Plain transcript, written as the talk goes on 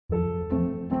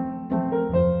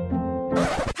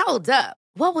Hold up.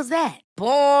 What was that?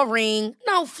 Boring.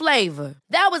 No flavor.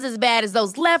 That was as bad as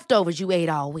those leftovers you ate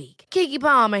all week. Keke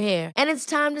Palmer here. And it's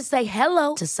time to say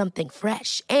hello to something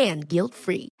fresh and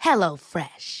guilt-free. Hello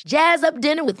Fresh. Jazz up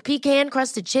dinner with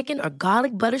pecan-crusted chicken or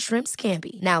garlic butter shrimp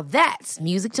scampi. Now that's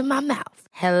music to my mouth.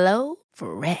 Hello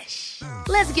Fresh.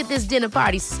 Let's get this dinner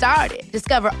party started.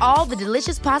 Discover all the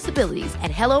delicious possibilities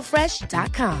at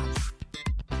hellofresh.com.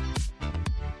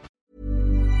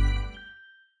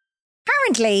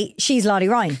 Apparently, she's Lottie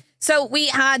Ryan. So we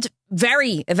had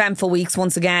very eventful weeks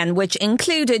once again, which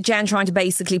included Jen trying to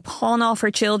basically pawn off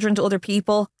her children to other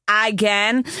people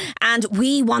again. And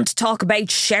we want to talk about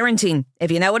sharenting. If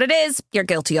you know what it is, you're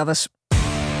guilty of it.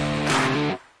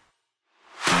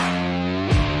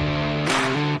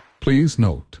 Please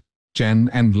note, Jen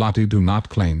and Lottie do not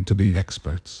claim to be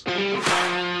experts.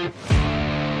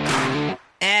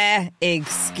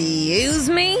 Excuse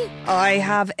me? I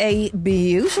have a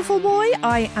beautiful boy.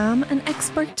 I am an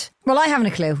expert. Well, I haven't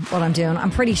a clue what I'm doing.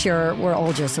 I'm pretty sure we're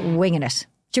all just winging it.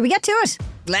 Should we get to it?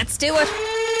 Let's do it.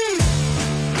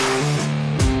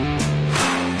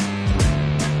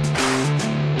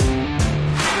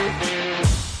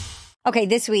 Okay,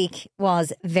 this week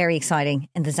was very exciting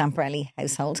in the Zamparelli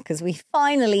household because we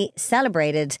finally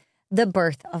celebrated the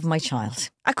birth of my child.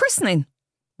 A christening?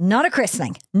 Not a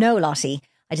christening. No, Lottie.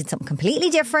 I did something completely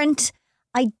different.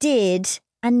 I did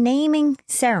a naming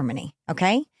ceremony,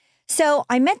 okay? So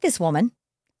I met this woman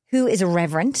who is a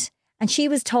reverend and she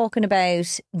was talking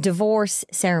about divorce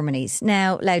ceremonies.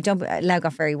 Now, Lau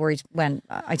got very worried when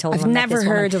I told him I've never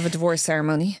heard of a divorce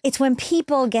ceremony. It's when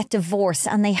people get divorced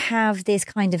and they have this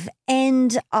kind of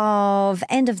end of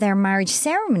their marriage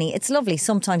ceremony. It's lovely.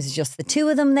 Sometimes it's just the two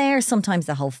of them there. Sometimes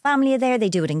the whole family are there. They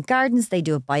do it in gardens. They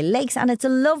do it by lakes. And it's a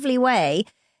lovely way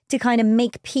to kind of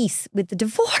make peace with the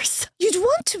divorce. You'd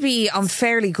want to be on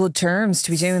fairly good terms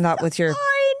to be doing that with your...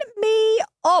 Sign me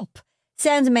up.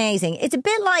 Sounds amazing. It's a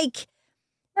bit like,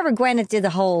 remember Gwyneth did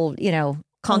the whole,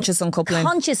 Conscious uncoupling.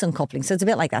 Conscious uncoupling. So it's a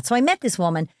bit like that. So I met this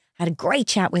woman, had a great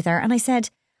chat with her, and I said,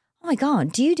 oh my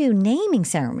God, do you do naming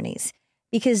ceremonies?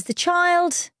 Because the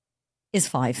child is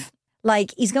 5.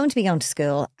 Like, he's going to be going to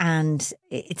school and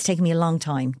it's taken me a long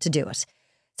time to do it.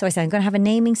 So I said, I'm going to have a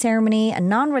naming ceremony, a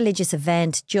non-religious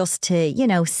event just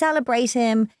to, celebrate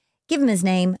him, give him his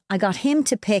name. I got him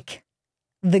to pick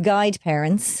the guide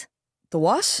parents. The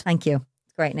what? Thank you.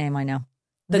 Great name, I know.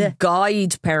 The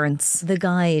guide parents. The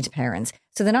guide parents.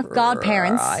 So they're not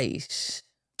godparents. Right.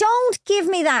 Don't give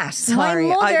me that. Sorry,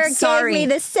 My mother I'm sorry. gave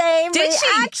me the same Did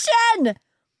she? reaction.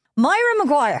 Myra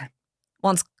Maguire.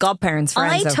 Wants godparents for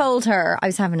I Enzo. told her I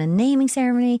was having a naming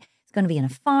ceremony. It's going to be in a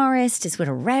forest. It's with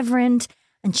a reverend.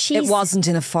 And It wasn't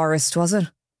in a forest, was it?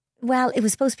 Well, it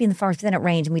was supposed to be in the forest, but then it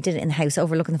rained and we did it in the house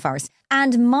overlooking the forest.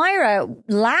 And Myra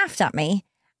laughed at me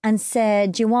and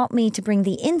said, do you want me to bring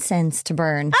the incense to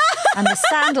burn and the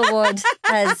sandalwood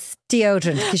as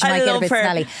deodorant because you might get a bit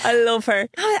smelly? I love her.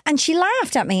 And she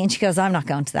laughed at me and she goes, I'm not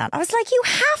going to that. I was like, you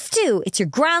have to. It's your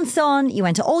grandson. You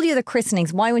went to all the other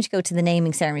christenings. Why won't you go to the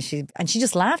naming ceremony? And she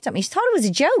just laughed at me. She thought it was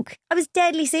a joke. I was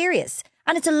deadly serious.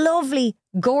 And it's a lovely,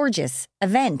 gorgeous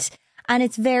event. And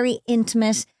it's very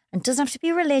intimate and doesn't have to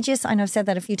be religious. I know I've said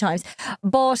that a few times.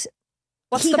 But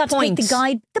what's he the got point? to pick the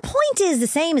guide. The point is the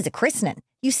same as a christening.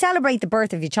 You celebrate the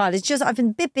birth of your child. It's just, I've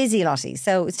been a bit busy, Lottie,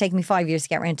 so it's taken me 5 years to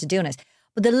get around to doing it.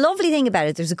 But the lovely thing about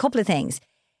it, there's a couple of things.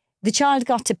 The child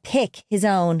got to pick his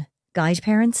own guide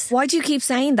parents. Why do you keep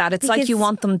saying that? It's like you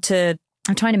want them to...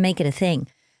 I'm trying to make it a thing.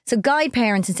 So guide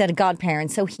parents instead of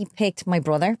godparents. So he picked my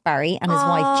brother, Barry, and his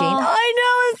wife, Jean. I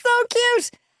know, it's so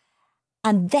cute.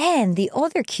 And then the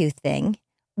other cute thing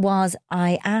was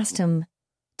I asked him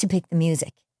to pick the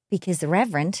music because the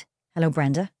Reverend, hello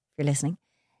Brenda, if you're listening,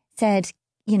 said,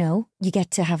 you get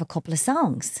to have a couple of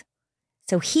songs.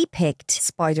 So he picked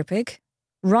Spider Pig.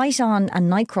 Right On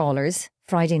and Nightcrawlers,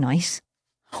 Friday Night.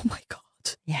 Oh my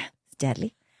God. Yeah, it's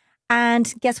deadly.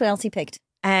 And guess what else he picked?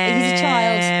 He's a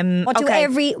child.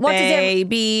 What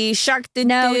Baby Shark.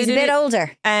 No, he's a bit older.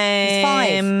 He's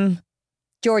 5.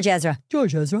 George Ezra.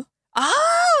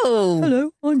 Oh.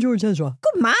 Hello, I'm George Ezra.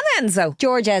 Good man, Enzo.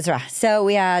 George Ezra. So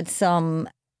we had some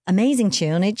amazing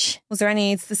tunage. Was there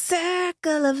any, it's the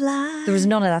circle of life? There was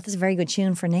none of that. There's a very good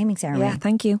tune for a naming ceremony. Yeah,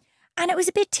 thank you. And it was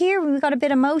a bit teary. We got a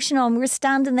bit emotional and we were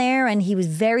standing there and he was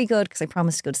very good because I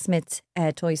promised to go to Smith's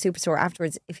Toy Superstore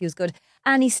afterwards if he was good.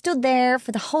 And he stood there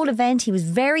for the whole event. He was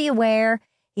very aware.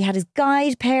 He had his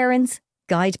guide parents,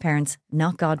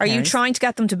 not godparents. Are you trying to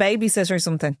get them to babysit or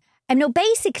something? No,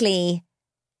 basically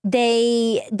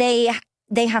they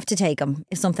have to take him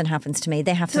if something happens to me.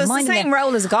 They have to So it's mind the same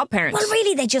role as a godparent. Well,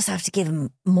 really, they just have to give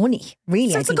him money.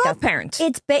 Really, So I it's a think godparent.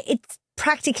 It's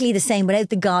practically the same without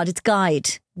the God. It's guide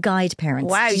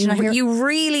parents. Wow, Did you not hear- you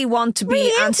really want to be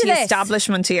Really into this.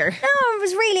 anti-establishment here. No, I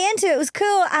was really into it. It was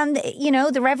cool. And, you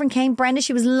know, the Reverend came, Brenda,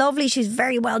 she was lovely. She was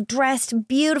very well dressed.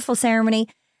 Beautiful ceremony.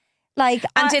 Like,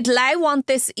 And did Lau want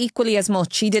this equally as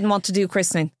much? He didn't want to do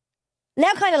christening.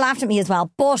 Leo kind of laughed at me as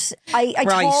well, but I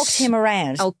Right. talked him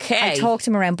around. Okay. I talked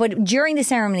him around. But during the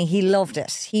ceremony, he loved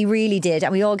it. He really did.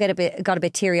 And we all got a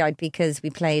bit teary-eyed because we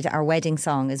played our wedding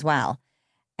song as well,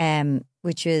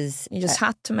 which was... You just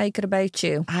had to make it about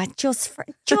you. just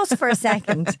for a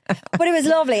second. But it was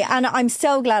lovely. And I'm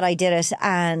so glad I did it.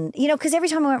 And, you know, because every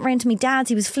time I went round to my dad's,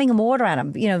 he was flinging water at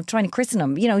him, you know, trying to christen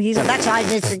him. You know, he's like, that child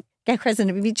needs to get christened.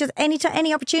 It'd be just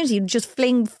any opportunity, he'd just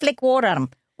flick water at him.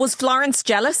 Was Florence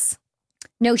jealous?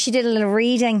 No, she did a little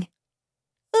reading.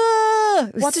 Oh,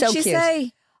 it was What did so she cute.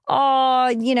 say? Oh,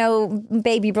 you know,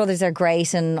 baby brothers are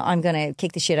great and I'm going to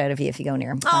kick the shit out of you if you go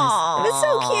near him. It was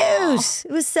so cute.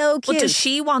 It was so But cute. does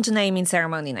she want a naming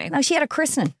ceremony now? No, she had a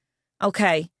christening.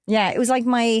 Okay. Yeah, it was like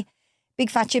my big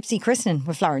fat gypsy christening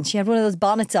with Florence. She had one of those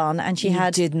bonnets on and she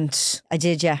had... didn't. I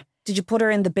did, yeah. Did you put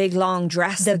her in the big long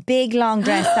dress? The big long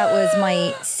dress, that was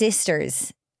my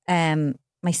sister's.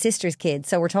 My sister's kid.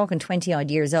 So we're talking 20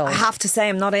 odd years old. I have to say,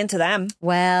 I'm not into them.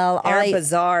 Well, They're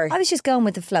bizarre. I was just going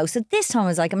with the flow. So this time I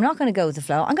was like, I'm not going to go with the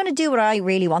flow. I'm going to do what I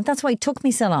really want. That's why it took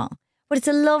me so long. But it's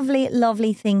a lovely,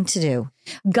 lovely thing to do.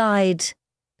 Guide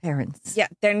parents. Yeah,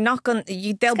 they're not going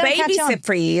to... They'll gonna catch on. babysit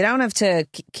for you. You don't have to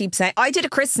keep saying... I did a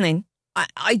christening.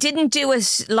 I didn't do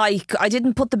it like... I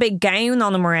didn't put the big gown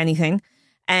on them or anything.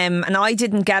 And I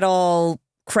didn't get all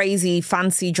crazy,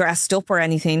 fancy dressed up or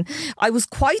anything. I was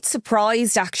quite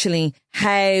surprised, actually,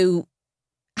 how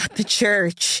at the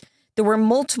church there were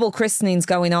multiple christenings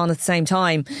going on at the same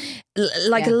time.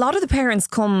 A lot of the parents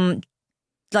come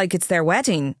like it's their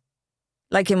wedding.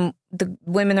 Like the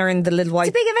women are in the little white...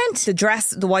 It's a big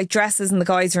event. The white dresses and the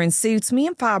guys are in suits. Me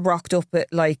and Fab rocked up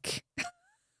at like...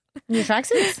 New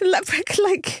tracksuits?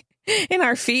 like in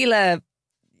our Fila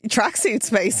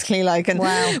tracksuits, basically. Like, and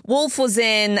Wow. Wolf was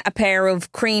in a pair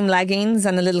of cream leggings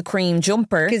and a little cream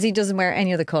jumper. Because he doesn't wear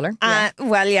any other colour.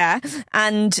 Well, yeah.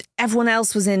 And everyone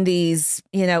else was in these,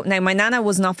 you know. Now, my nana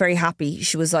was not very happy.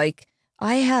 She was like,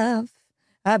 I have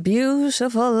a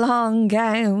beautiful long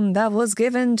gown that was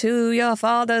given to your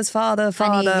father's father.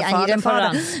 And you didn't put it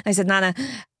on. I said, Nana,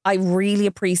 I really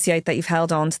appreciate that you've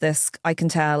held on to this. I can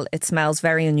tell it smells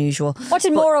very unusual. What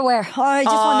did Maura wear? Oh, I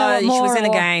just want to know what she Maura was in a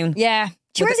wore. gown. Yeah.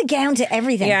 She wears a gown to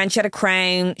everything. Yeah, and she had a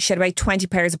crown. She had about 20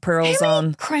 pairs of pearls How many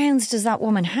on. crowns does that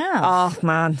woman have? Oh,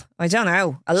 man. I don't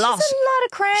know. A lot. She's a lot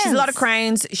of crowns. She's a lot of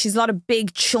crowns. She's a lot of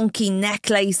big, chunky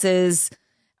necklaces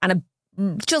and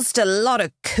just a lot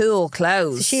of cool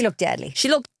clothes. She looked deadly. She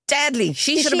looked deadly.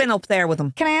 She Does should have she- been up there with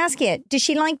them. Can I ask you, does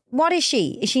she like, what is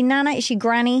she? Is she Nana? Is she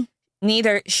Granny?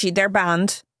 Neither. They're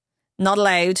banned. Not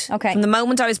allowed. Okay. From the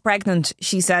moment I was pregnant,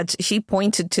 she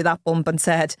pointed to that bump and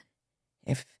said,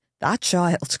 if that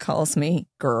child calls me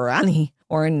Granny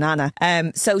or Nana.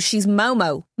 So she's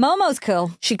Momo. Momo's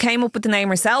cool. She came up with the name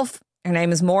herself. Her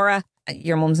name is Maura.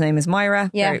 Your mum's name is Myra.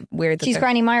 Yeah. Very weird. that She's they're-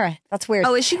 Granny Myra. That's weird.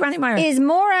 Oh, is she Granny Myra? Is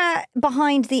Maura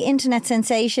behind the internet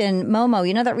sensation Momo?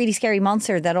 You know that really scary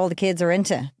monster that all the kids are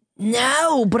into?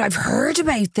 No, but I've heard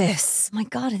about this. Oh my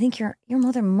God, I think your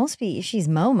mother must be, if she's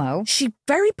Momo. She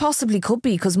very possibly could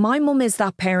be, because my mum is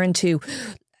that parent who,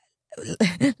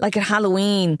 like at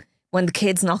Halloween, when the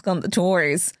kids knock on the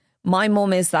doors, my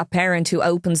mum is that parent who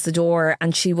opens the door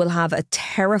and she will have a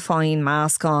terrifying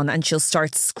mask on and she'll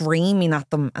start screaming at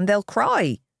them and they'll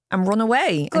cry and run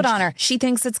away. Good And on her. She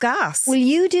thinks it's gas. Will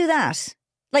you do that?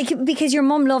 Like, because your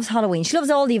mum loves Halloween. She loves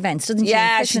all the events, doesn't she?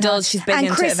 Yeah, Christening she does. all- She's big and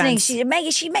into christening,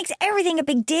 events. she makes everything a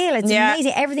big deal. It's Yeah.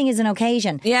 amazing. Everything is an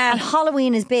occasion. Yeah. And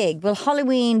Halloween is big. Will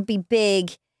Halloween be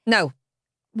big? No,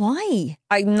 Why?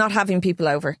 I'm not having people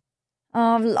over.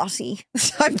 Oh, Lottie.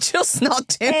 I'm just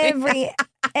not doing it.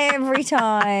 Every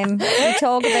time we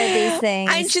talk about these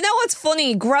things. And you know what's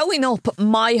funny? Growing up,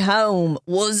 my home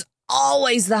was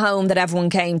always the home that everyone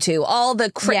came to. All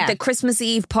the the Christmas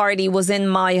Eve party was in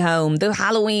my home. The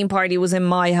Halloween party was in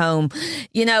my home.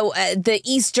 You know, the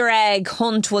Easter egg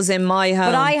hunt was in my home.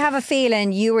 But I have a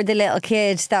feeling you were the little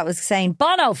kid that was saying,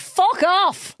 Bono, fuck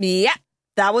off. Yeah.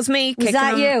 That was me. Was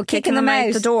that you? Kicking them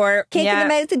out the door. Kicking Yeah.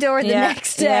 them out the door the Yeah.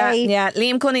 next day. Yeah.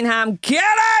 Liam Cunningham, get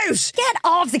out! Get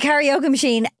off the karaoke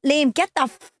machine. Liam, get the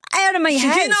out of my Should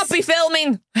house. you not be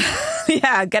filming?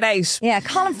 Yeah, get out. Yeah,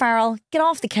 Colin Farrell, get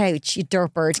off the couch, you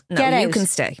dirtbird. No, Get out. you can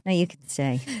stay. No, you can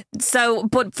stay. So,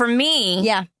 but for me,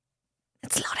 Yeah.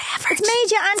 it's a lot of effort. It's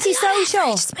made you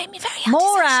antisocial. It's made me very antisocial.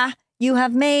 Maura, you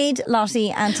have made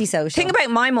Lottie antisocial. Thing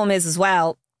about my mum is as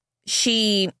well,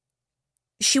 she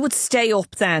would stay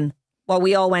up then while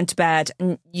we all went to bed,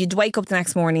 and you'd wake up the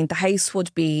next morning, the house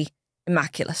would be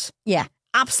immaculate. Yeah.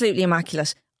 Absolutely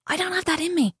immaculate. I don't have that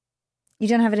in me. You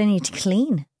don't have it in you to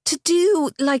clean. To do,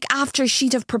 like, after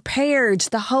she'd have prepared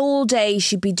the whole day,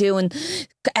 she'd be doing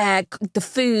the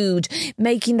food,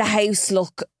 making the house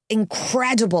look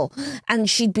incredible, and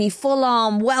she'd be full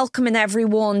on welcoming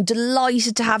everyone,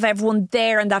 delighted to have everyone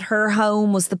there and that her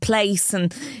home was the place,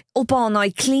 and up all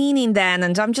night cleaning then.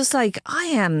 And I'm just like,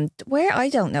 I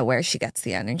don't know where she gets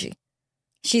the energy.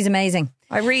 She's amazing.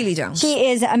 I really don't. She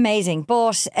is amazing,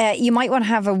 but you might want to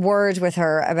have a word with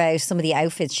her about some of the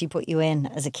outfits she put you in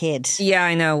as a kid. Yeah,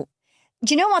 I know.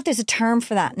 Do you know what? There's a term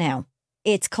for that now.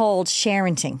 It's called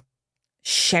sharenting.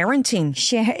 Sharenting?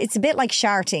 It's a bit like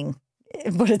sharting,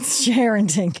 but it's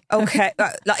sharenting. Okay,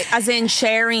 like, as in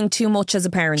sharing too much as a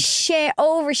parent.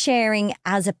 Oversharing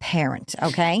as a parent,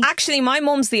 okay? Actually, my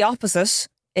mum's the opposite.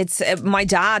 It's my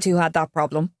dad who had that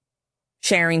problem.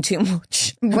 Sharing too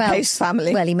much about his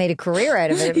family. Well, he made a career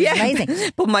out of it. It was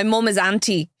amazing. But my mum is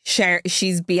anti-share.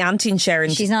 She's be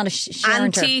anti-sharing. She's not a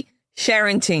sharenter.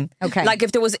 Anti-sharenting. Okay. Like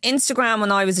if there was Instagram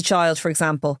when I was a child, for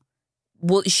example,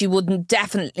 she wouldn't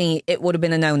definitely, it would have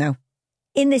been a no-no.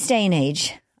 In this day and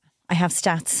age, I have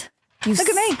stats. Look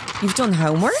at me. You've done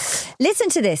homework? Listen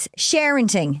to this.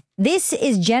 Sharenting. This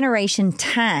is generation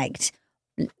tagged.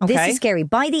 This Okay. is scary.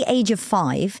 By the age of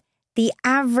 5, the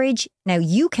average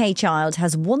UK child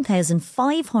has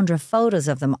 1,500 photos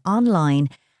of them online,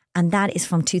 and that is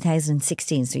from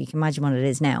 2016. So you can imagine what it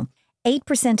is now.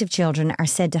 8% of children are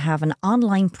said to have an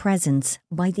online presence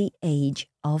by the age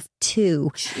of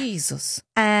 2. Jesus.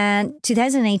 And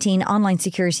 2018 online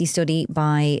security study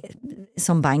by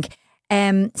some bank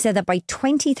said that by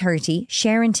 2030,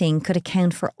 sharenting could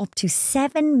account for up to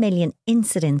 7 million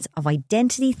incidents of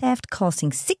identity theft,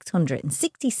 costing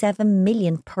 667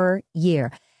 million per year.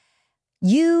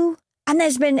 And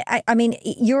there's been, I mean,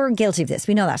 you're guilty of this.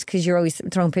 We know that because you're always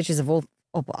throwing pictures of Wolf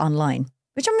up online,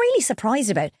 which I'm really surprised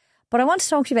about. But I want to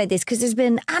talk to you about this because there's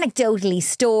been anecdotally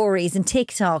stories and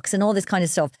TikToks and all this kind of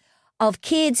stuff of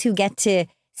kids who get to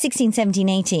 16, 17,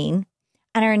 18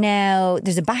 and are now,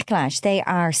 there's a backlash. They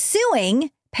are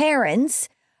suing parents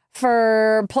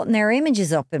for putting their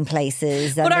images up in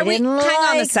places. And But are we, hang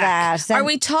on a sec, that. are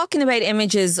we talking about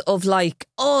images of like,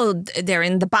 they're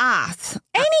in the bath?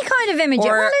 Any kind of image.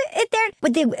 Or-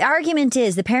 But the argument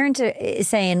is the parent is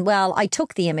saying, well, I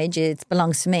took the image, it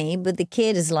belongs to me. But the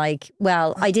kid is like,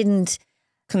 well, I didn't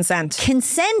Consent.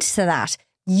 consent to that.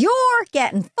 You're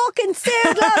getting fucking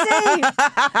sued, Lottie.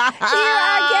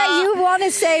 You want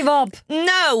to save up.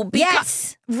 No, because...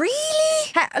 Yes.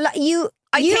 Really?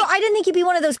 I didn't think you'd be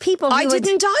one of those people who I would-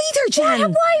 didn't either,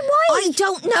 Jen. Why? I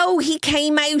don't know. He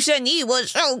came out and he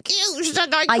was so cute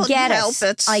and I couldn't help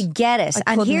it. I get it. I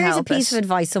And couldn't here's a help piece it. of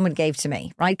advice someone gave to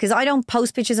me, right? Because I don't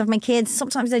post pictures of my kids.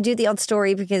 Sometimes I do the odd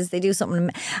story because they do something,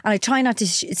 and I try not to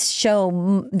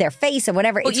show their face or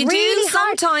whatever. But it's you really do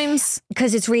hard sometimes.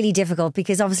 because it's really difficult.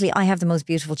 Because obviously, I have the most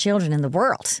beautiful children in the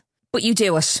world. But you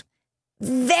do it.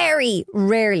 Very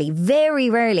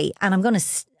rarely, and I'm going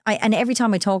to. And every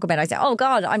time I talk about it, I say, "Oh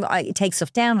God, I take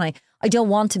stuff down." And I don't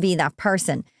want to be that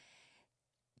person.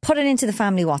 Put it into the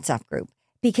family WhatsApp group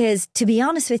because, to be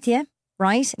honest with you,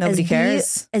 right? Nobody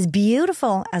cares. As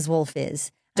beautiful as Wolf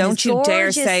is, and Don't as you dare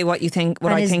gorgeous- say what you think. What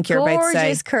and I his think you're about to say.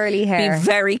 gorgeous curly hair. Be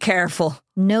very careful.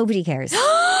 Nobody cares.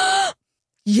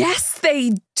 Yes,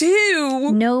 they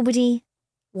do. Nobody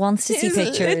wants to see His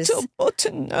pictures little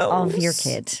button nose. of your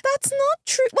kid. That's not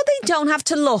true. Well, they don't have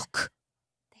to look.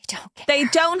 They don't care. They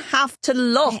don't have to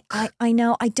look. I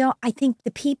know. I don't. I think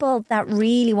the people that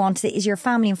really want it is your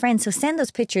family and friends. So send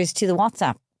those pictures to the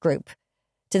WhatsApp group,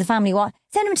 to the family.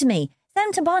 Send them to me. Send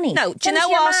them to Bonnie. No, do you Send them know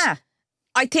to your what? ma.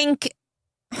 I think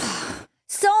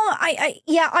So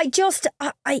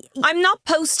I'm not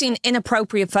posting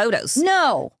inappropriate photos.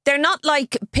 no. They're not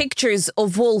like pictures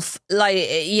of Wolf,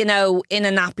 like, you know, in a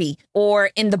nappy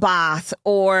or in the bath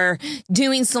or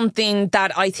doing something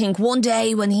that I think one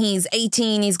day when he's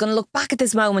 18, he's going to look back at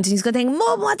this moment and he's going to think,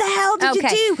 Mum, what the hell did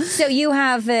you do? So you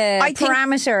have a I think-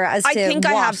 parameter as I to think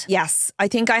what? I have, yes. I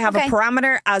think I have Okay. a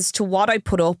parameter as to what I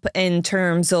put up in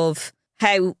terms of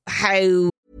how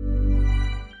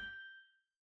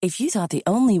If you thought the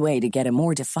only way to get a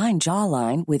more defined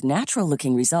jawline with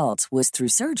natural-looking results was through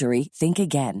surgery, think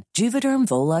again. Juvederm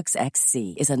Volux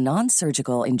XC is a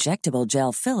non-surgical injectable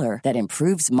gel filler that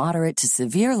improves moderate to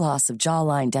severe loss of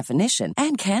jawline definition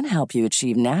and can help you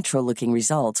achieve natural-looking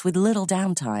results with little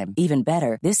downtime. Even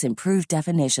better, this improved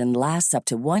definition lasts up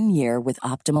to 1 year with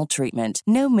optimal treatment.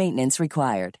 No maintenance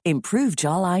required. Improve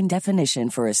jawline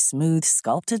definition for a smooth,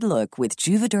 sculpted look with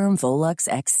Juvederm Volux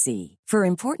XC. For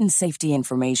important safety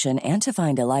information and to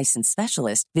find a licensed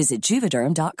specialist, visit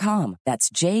Juvederm.com. That's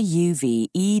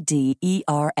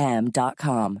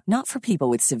JUVEDERM.com. Not for people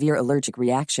with severe allergic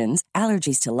reactions,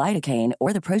 allergies to lidocaine,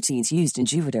 or the proteins used in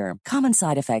Juvederm. Common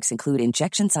side effects include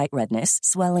injection site redness,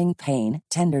 swelling, pain,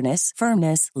 tenderness,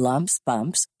 firmness, lumps,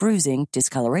 bumps, bruising,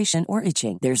 discoloration, or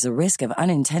itching. There's a risk of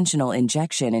unintentional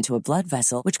injection into a blood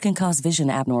vessel, which can cause vision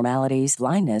abnormalities,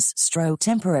 blindness, stroke,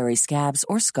 temporary scabs,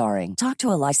 or scarring. Talk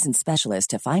to a licensed specialist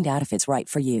to find out if it's right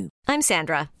for you. I'm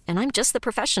Sandra, and I'm just the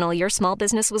professional your small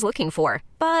business was looking for.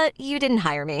 But you didn't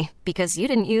hire me because you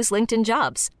didn't use LinkedIn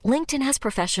Jobs. LinkedIn has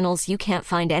professionals you can't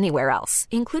find anywhere else,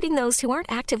 including those who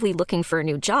aren't actively looking for a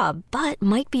new job, but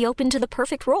might be open to the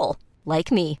perfect role,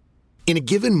 like me. In a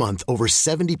given month, over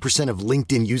 70% of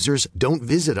LinkedIn users don't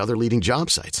visit other leading job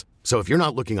sites. So if you're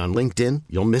not looking on LinkedIn,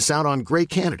 you'll miss out on great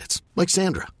candidates like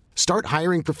Sandra. Start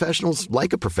hiring professionals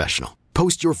like a professional.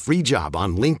 Post your free job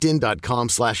on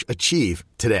linkedin.com/achieve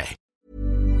today.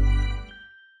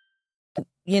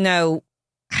 You know,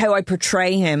 how I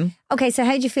portray him. Okay, so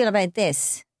how do you feel about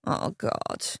this? Oh,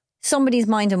 God. Somebody's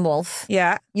minding Wolf.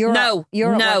 Yeah. You're no.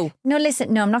 No,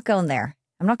 listen, no, I'm not going there.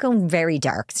 I'm not going very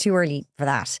dark. It's too early for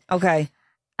that. Okay.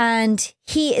 And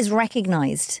he is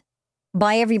recognised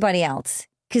by everybody else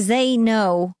because they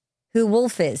know who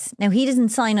Wolf is. Now, he doesn't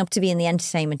sign up to be in the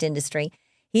entertainment industry.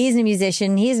 He isn't a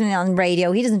musician. He isn't on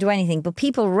radio. He doesn't do anything. But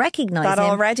people recognise him. That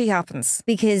already happens.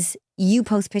 Because you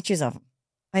post pictures of him.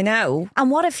 I know. And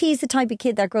what if he's the type of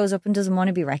kid that grows up and doesn't want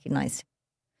to be recognised?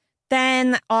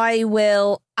 Then I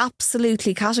will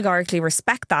absolutely categorically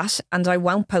respect that and I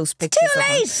won't post pictures Too of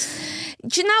him. late!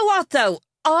 Do you know what, though?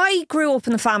 I grew up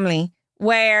in a family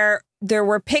where there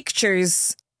were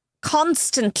pictures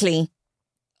constantly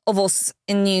of us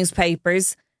in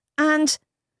newspapers and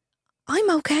I'm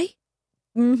okay.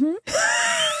 Mm-hmm.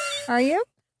 Are you?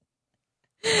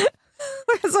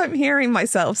 As I'm hearing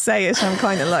myself say it, I'm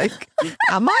kind of like,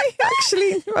 am I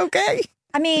actually okay?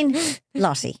 I mean,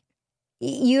 Lottie,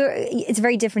 it's a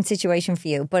very different situation for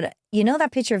you. But you know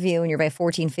that picture of you when you're about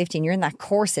 14, 15, you're in that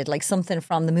corset like something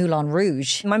from the Moulin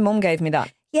Rouge. My mum gave me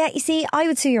that. Yeah, you see, I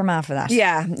would sue your man for that.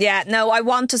 Yeah. No, I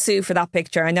want to sue for that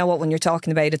picture. I know what one you're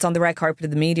talking about. It's on the red carpet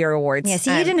of the Media Awards. Yeah,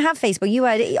 see, you didn't have Facebook. You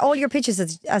had all your pictures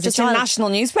as just a child. in national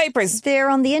newspapers. They're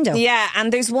on the Indo. Yeah,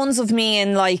 and there's ones of me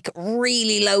in like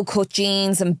really low cut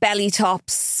jeans and belly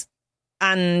tops.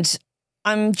 And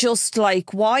I'm just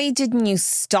like, why didn't you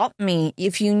stop me?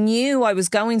 If you knew I was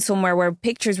going somewhere where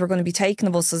pictures were going to be taken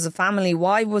of us as a family,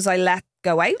 why was I let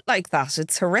go out like that?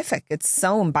 It's horrific. It's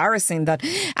so embarrassing that,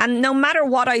 and no matter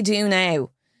what I do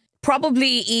now,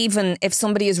 probably even if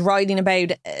somebody is writing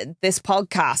about this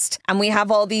podcast and we have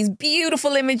all these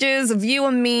beautiful images of you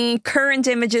and me, current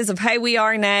images of how we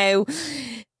are now,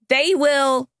 they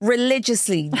will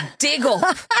religiously dig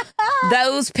up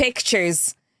those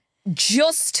pictures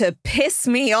just to piss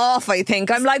me off, I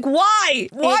think. I'm like, why?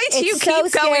 Why do you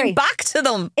keep going back to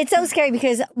them? It's so scary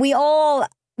because we all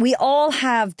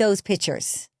have those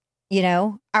pictures, you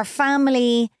know, our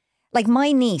family. Like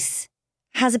my niece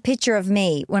has a picture of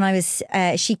me when I was,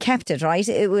 she kept it, right?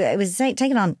 It was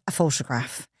taken on a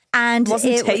photograph. And it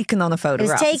wasn't taken on a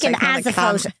photograph. It was taken as a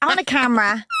photo on a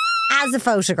camera. As a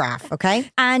photograph, okay?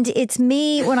 And it's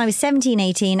me when I was 17,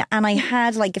 18 and I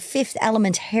had like a Fifth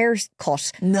Element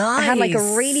haircut. Nice. I had like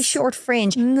a really short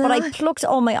fringe, but I plucked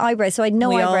all my eyebrows, so I had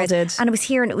no eyebrows. All did. And it was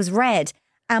here and it was red.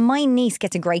 And my niece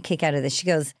gets a great kick out of this. She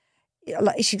goes,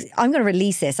 I'm going to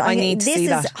release this. I need to see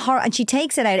that. And she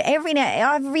takes it out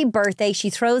every birthday. She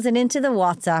throws it into the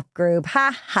WhatsApp group.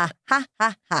 Ha, ha, ha,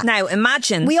 ha, ha. Now,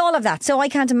 imagine. We all have that. So I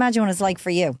can't imagine what it's like for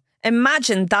you.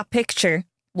 Imagine that picture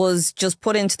was just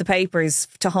put into the papers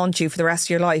to haunt you for the rest of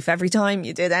your life every time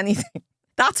you did anything.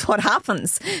 That's what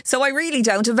happens. So I really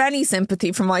don't have any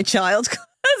sympathy for my child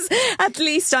because at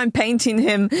least I'm painting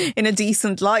him in a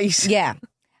decent light. Yeah.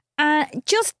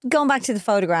 Just going back to the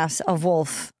photographs of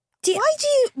Wolf.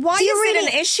 Why is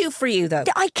it an issue for you though?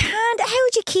 I can't. How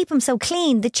would you keep him so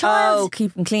clean? The child. Oh,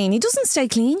 keep him clean. He doesn't stay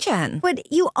clean, Jen. But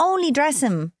you only dress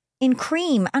him in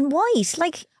cream and white.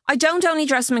 Like, I don't only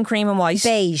dress him in cream and white.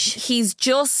 Beige. He's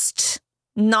just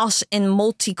not in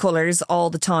multicolours all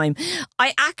the time.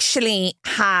 I actually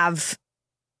have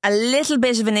a little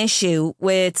bit of an issue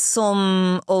with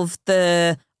some of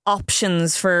the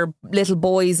options for little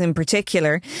boys in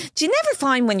particular. Do you never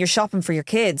find when you're shopping for your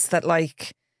kids that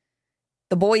like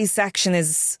the boys section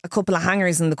is a couple of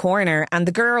hangers in the corner and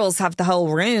the girls have the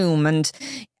whole room and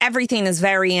everything is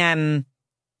very,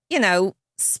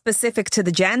 specific to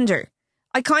the gender?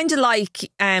 I kind of like...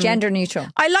 gender neutral.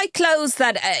 I like clothes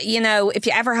that, if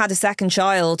you ever had a second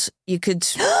child, you could...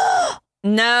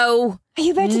 No. Are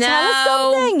you about to tell us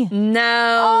something?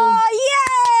 No.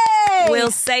 Oh, yay!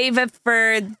 We'll save it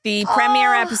for the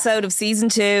premiere episode of season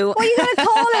 2. What are you going to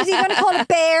call it? Are you going to call it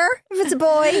Bear if it's a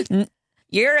boy?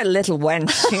 You're a little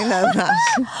wench, you know that.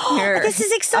 You're This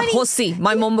is exciting. a hussy.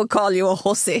 My mum would call you a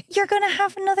hussy. You're going to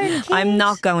have another kid. I'm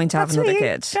not going to have That's another what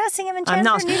you're kid. dressing him in I'm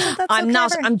not. gender neutral. That's I'm so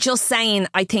not. clever. I'm just saying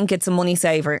I think it's a money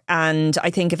saver. And I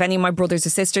think if any of my brothers or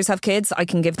sisters have kids, I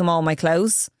can give them all my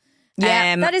clothes.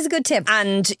 Yeah, that is a good tip.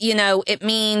 And, you know, it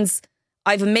means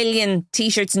I have a million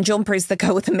t-shirts and jumpers that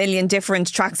go with a million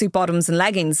different tracksuit bottoms and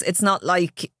leggings. It's not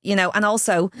like, you know, and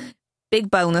also,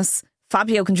 big bonus,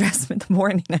 Fabio can dress him in the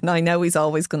morning and I know he's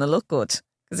always going to look good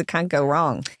because it can't go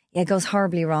wrong. Yeah, it goes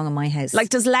horribly wrong in my house. Like,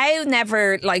 does Lau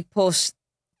never, like, put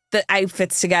the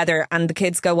outfits together and the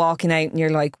kids go walking out and you're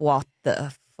like, what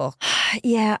the fuck?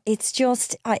 yeah, it's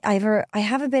just, I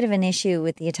have a bit of an issue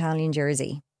with the Italian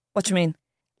jersey. What do you mean?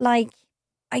 Like,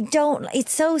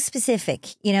 it's so specific,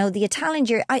 you know, the Italian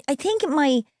jersey. I think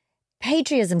my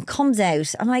patriotism comes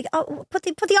out. I'm like, oh, put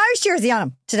the Irish jersey on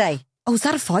him today. Oh, is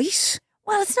that a fight?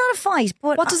 Well, it's not a fight,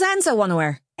 but What does Enzo want to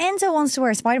wear? Enzo wants to wear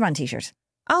a Spider-Man t-shirt.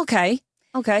 Okay.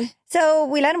 So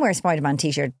we let him wear a Spider-Man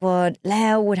t-shirt, but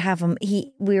Lau would have him.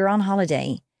 We were on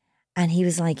holiday and he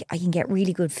was like, I can get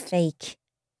really good fake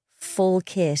full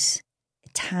kit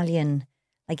Italian,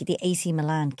 like the AC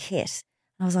Milan kit.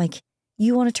 And I was like,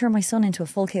 you want to turn my son into a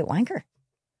full kit wanker?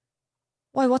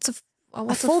 Why, what's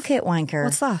A full kit wanker.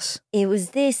 What's that? It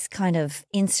was this kind of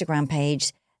Instagram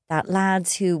page that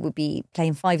lads who would be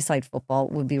playing five-side football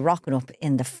would be rocking up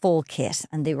in the full kit,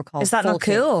 and they were called Is that full not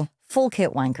kit- cool? Full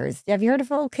kit wankers. Have you heard of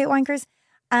full kit wankers?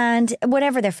 And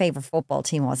whatever their favourite football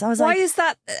team was. I was Why like, is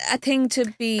that a thing to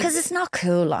be? because it's not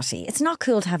cool, Lottie. It's not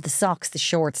cool to have the socks, the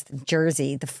shorts, the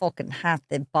jersey, the fucking hat,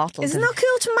 the bottle. Is it not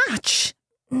cool to match?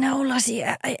 No, Lottie,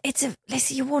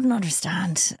 listen, you wouldn't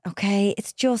understand, okay?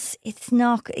 It's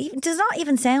not, it does not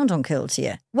even sound uncool to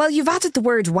you. Well, you've added the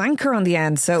word wanker on the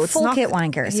end, so it's Full not kit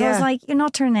wanker. So I was Yeah. like, you're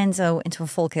not turning Enzo into a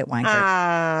full kit wanker.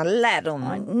 Ah, let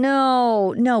him.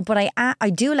 No, but I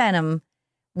do let him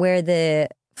wear the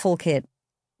full kit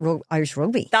Irish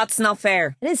rugby. That's not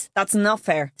fair. It is. That's not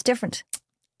fair. It's different.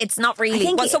 It's not really. I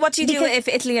think So what do you do because- if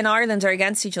Italy and Ireland are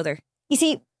against each other? You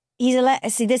see,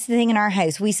 this is the thing in our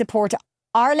house. We support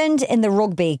Ireland in the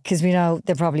rugby because we know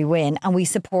they'll probably win, and we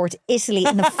support Italy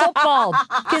in the football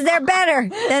because they're better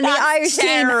than the Irish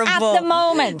team at the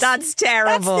moment. That's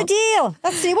terrible. That's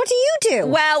the deal. What do you do?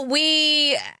 Well,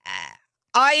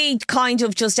 I kind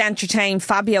of just entertain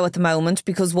Fabio at the moment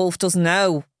because Wolf doesn't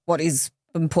know what he's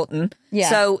been putting. Yeah.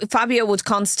 So Fabio would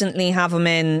constantly have him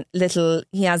in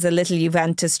he has a little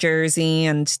Juventus jersey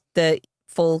and the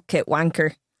full kit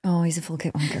wanker. Oh, he's a full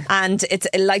kit wanker. And it's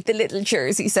like the little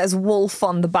jersey says Wolf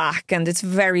on the back and it's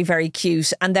very, very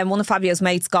cute. And then one of Fabio's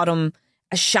mates got him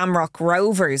a Shamrock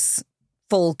Rovers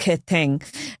full kit thing.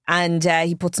 And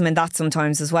he puts him in that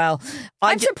sometimes as well.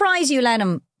 I'm surprised you let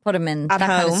him put him in At that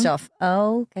kind of home. stuff.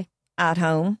 Oh, okay. At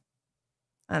home.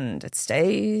 And it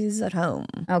stays at home.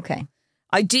 Okay.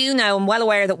 I do know, I'm well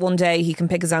aware that one day he can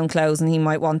pick his own clothes and he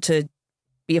might want to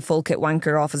be a full kit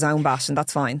wanker off his own bat, and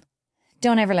that's fine.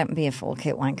 Don't ever let him be a full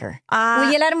kit wanker.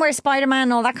 Will you let him wear Spider-Man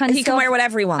and all that kind of He stuff? can wear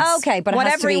whatever he wants. Okay, but it has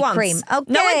whatever to be he wants. cream.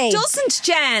 Okay. No, it doesn't,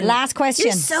 Jen. Last question.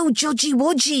 You're so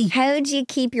judgy-wudgy. How do you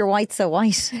keep your white so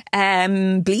white?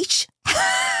 Bleach.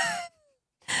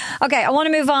 Okay, I want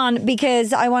to move on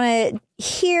because I want to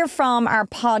hear from our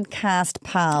podcast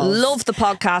pals. Love the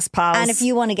podcast, pals. And if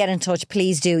you want to get in touch,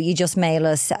 please do. You just mail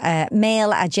us,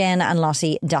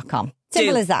 mail@jenandlottie.com.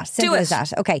 Simple Do. as that. Simple Do it. as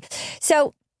that. Okay.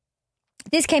 So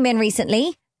this came in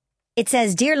recently. It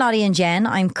says, Dear Lottie and Jen,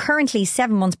 I'm currently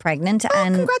 7 months pregnant.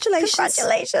 and congratulations.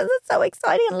 Congratulations. It's so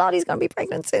exciting. And Lottie's going to be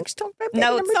pregnant soon. She's talking about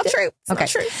No, baby it's number not 2. true. It's Okay. not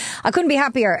true. I couldn't be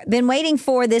happier. Been waiting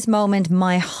for this moment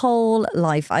my whole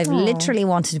life. I've literally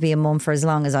wanted to be a mum for as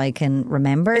long as I can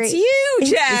remember. It's you, Jen.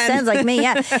 It sounds like me,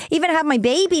 yeah. Even had my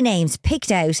baby names picked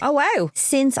out Oh, wow.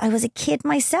 since I was a kid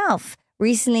myself.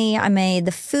 Recently, I made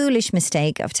the foolish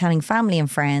mistake of telling family and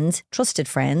friends, trusted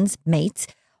friends, mates,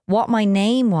 what my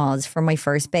name was for my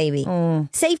first baby.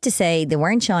 Safe to say, they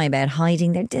weren't shy about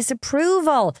hiding their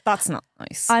disapproval. That's not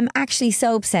nice. I'm actually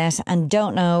so upset and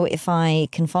don't know if I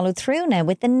can follow through now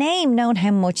with the name, knowing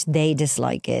how much they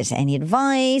dislike it. Any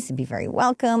advice? It'd be very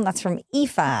welcome. That's from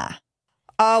Aoife.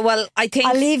 Oh, well, I think...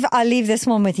 I'll leave this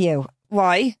one with you.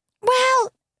 Why?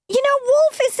 Well, you know,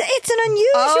 Wolf it's an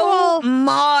unusual. Oh,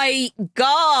 my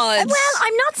God. Well,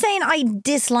 I'm not saying I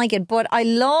dislike it, but I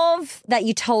love that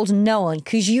you told no one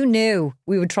because you knew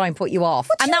we would try and put you off.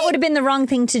 And that would have been the wrong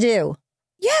thing to do.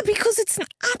 Yeah, because it's an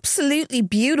absolutely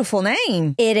beautiful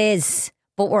name. It is,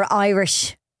 but we're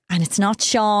Irish And it's not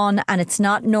Sean, and it's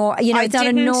not it's not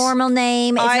a normal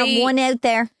name. It's not one out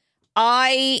there.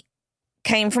 I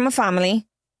came from a family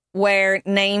where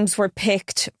names were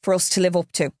picked for us to live up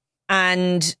to.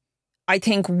 And I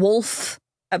think Wolf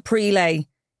Aprile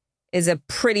is a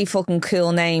pretty fucking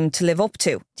cool name to live up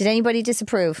to. Did anybody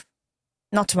disapprove?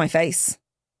 Not to my face.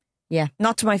 Yeah.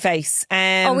 Not to my face. We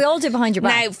all did behind your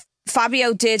back. Now,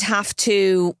 Fabio did have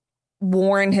to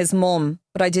warn his mum,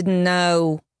 but I didn't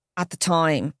know at the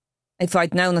time. If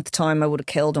I'd known at the time, I would have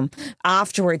killed him.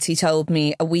 Afterwards, he told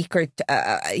me a week or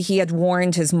he had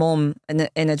warned his mum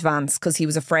in advance because he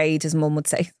was afraid his mum would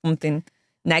say something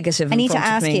negative. I need to in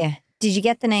front ask of me. you: did you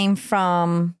get the name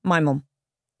from My mum?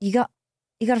 You got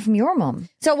it from your mum,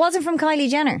 so it wasn't from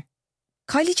Kylie Jenner.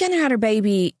 Kylie Jenner had her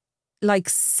baby like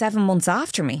 7 months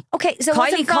after me. Okay, so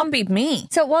Kylie copied me.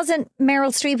 So it wasn't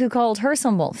Meryl Streep who called her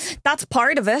son Wolf. That's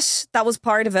part of it. That was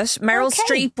part of it. Meryl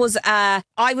Streep was,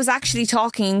 I was actually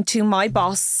talking to my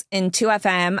boss in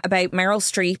 2FM about Meryl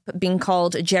Streep being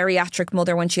called a geriatric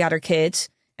mother when she had her kid,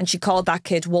 and she called that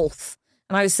kid Wolf.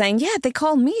 And I was saying, yeah, they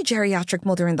call me a geriatric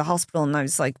mother in the hospital. And I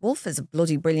was like, Wolf is a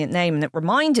bloody brilliant name. And it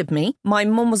reminded me, my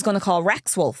mum was going to call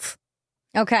Rex Wolf.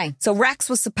 Okay. So Rex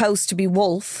was supposed to be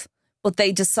Wolf, but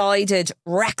they decided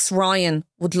Rex Ryan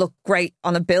would look great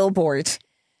on a billboard.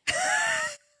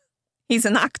 He's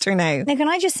an actor now. Now, can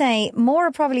I just say,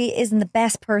 Maura probably isn't the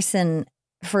best person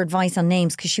for advice on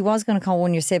names because she was going to call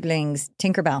one of your siblings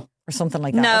Tinkerbell or something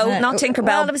like that. No, not Tinkerbell.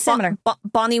 Well, it was similar.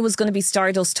 Bonnie was going to be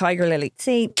Stardust Tiger Lily.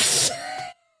 See,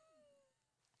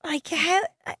 like how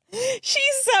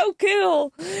she's so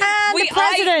cool. And the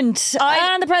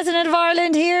president of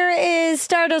Ireland here is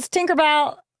Stardust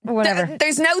Tinkerbell. Or whatever.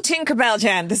 There's no Tinkerbell,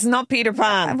 Jen. This is not Peter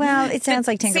Pan. Well, it sounds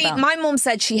like Tinkerbell. See, my mum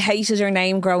said she hated her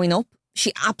name growing up.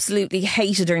 She absolutely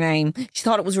hated her name. She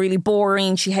thought it was really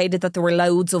boring. She hated that there were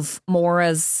loads of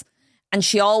Mauras. And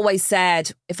she always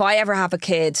said, if I ever have a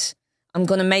kid, I'm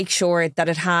going to make sure that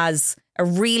it has a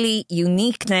really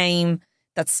unique name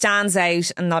that stands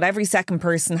out and not every second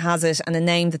person has it, and a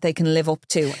name that they can live up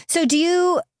to. So do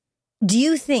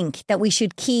you think that we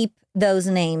should keep those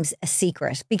names a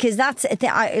secret? Because that's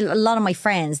a lot of my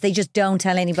friends, they just don't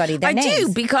tell anybody their names. I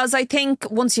do, because I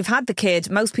think once you've had the kid,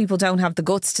 most people don't have the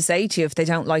guts to say to you if they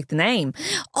don't like the name.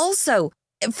 Also,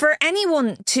 for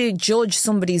anyone to judge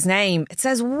somebody's name, it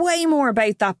says way more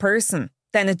about that person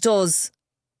than it does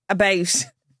about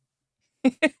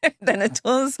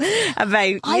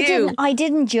you. I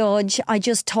didn't judge. I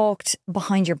just talked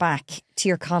behind your back to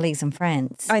your colleagues and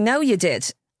friends. I know you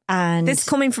did. And this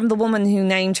coming from the woman who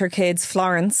named her kids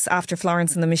Florence after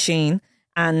Florence and the Machine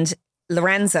and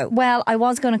Lorenzo. Well, I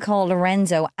was going to call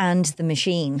Lorenzo and the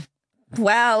Machine.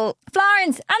 Well,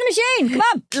 Florence and the Machine, come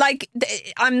on. Like,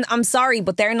 I'm sorry,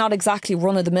 but they're not exactly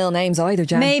run-of-the-mill names either,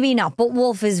 Jen. Maybe not, but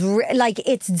Wolf is,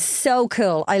 it's so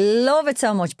cool. I love it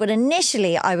so much. But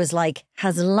initially, I was like,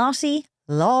 has Lottie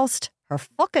lost her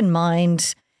fucking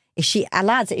mind? Is she,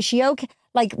 lads, is she okay?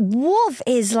 Like, Wolf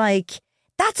is like,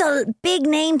 that's a big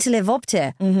name to live up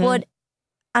to. Mm-hmm.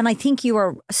 And I think you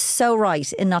are so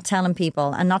right in not telling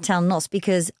people and not telling us,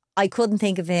 because I couldn't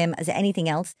think of him as anything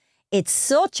else. It's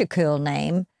such a cool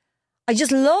name. I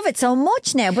just love it so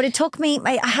much now, but it took me,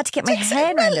 I had to get my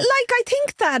head around it. Like, I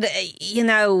think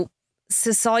that,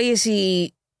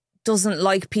 society doesn't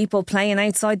like people playing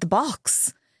outside the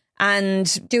box.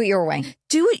 And do it your way.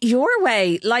 Do it your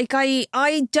way. Like, I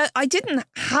didn't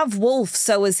have Wolf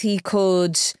so as he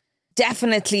could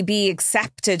definitely be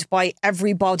accepted by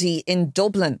everybody in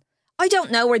Dublin. I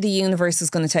don't know where the universe is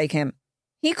going to take him.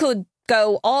 He could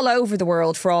go all over the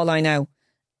world for all I know.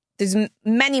 There's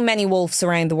many, many Wolves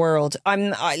around the world.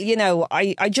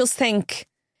 I just think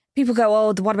people go,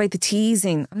 oh, what about the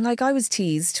teasing? I'm like, I was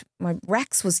teased. My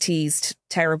Rex was teased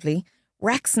terribly.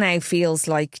 Rex now feels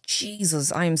like,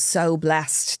 Jesus, I am so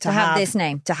blessed to have this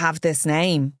name. To have this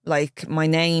name. Like, my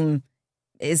name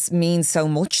means so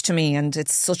much to me, and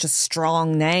it's such a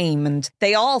strong name, and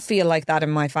they all feel like that in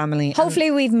my family.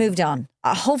 Hopefully we've moved on.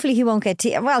 Hopefully he won't get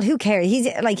teased. Well, who cares?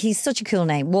 He's such a cool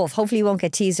name, Wolf. Hopefully he won't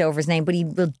get teased over his name, but he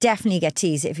will definitely get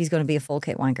teased if he's going to be a full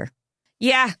kit wanker.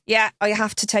 Yeah, I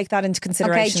have to take that into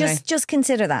consideration. Okay, just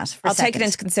consider that. I'll take it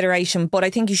into consideration, but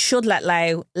I think you should let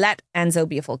Enzo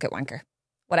be a full kit wanker.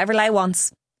 Whatever Lau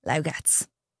wants, Lau gets.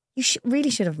 You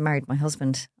really should have married my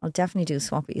husband. I'll definitely do a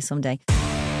swap with you someday.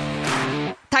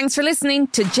 Thanks for listening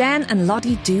to Jen and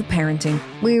Lottie Do Parenting.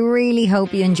 We really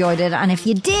hope you enjoyed it. And if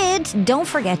you did, don't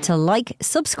forget to like,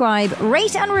 subscribe,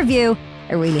 rate and review.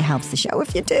 It really helps the show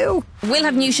if you do. We'll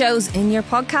have new shows in your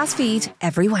podcast feed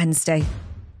every Wednesday.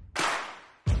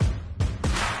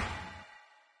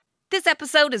 This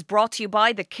episode is brought to you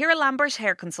by the Ciara Lambert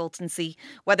Hair Consultancy.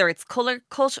 Whether it's colour,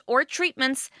 cut or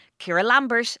treatments, Ciara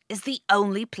Lambert is the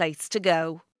only place to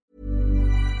go.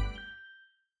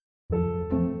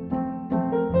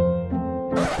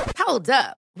 Hold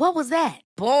up. What was that?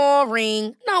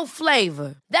 Boring. No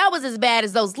flavor. That was as bad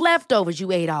as those leftovers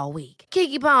you ate all week.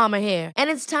 Keke Palmer here, and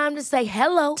it's time to say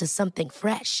hello to something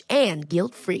fresh and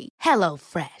guilt-free. Hello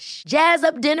Fresh. Jazz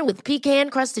up dinner with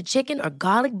pecan-crusted chicken or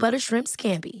garlic butter shrimp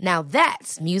scampi. Now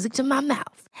that's music to my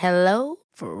mouth. Hello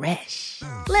Fresh.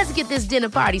 Let's get this dinner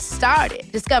party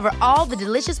started. Discover all the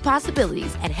delicious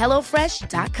possibilities at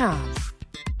HelloFresh.com.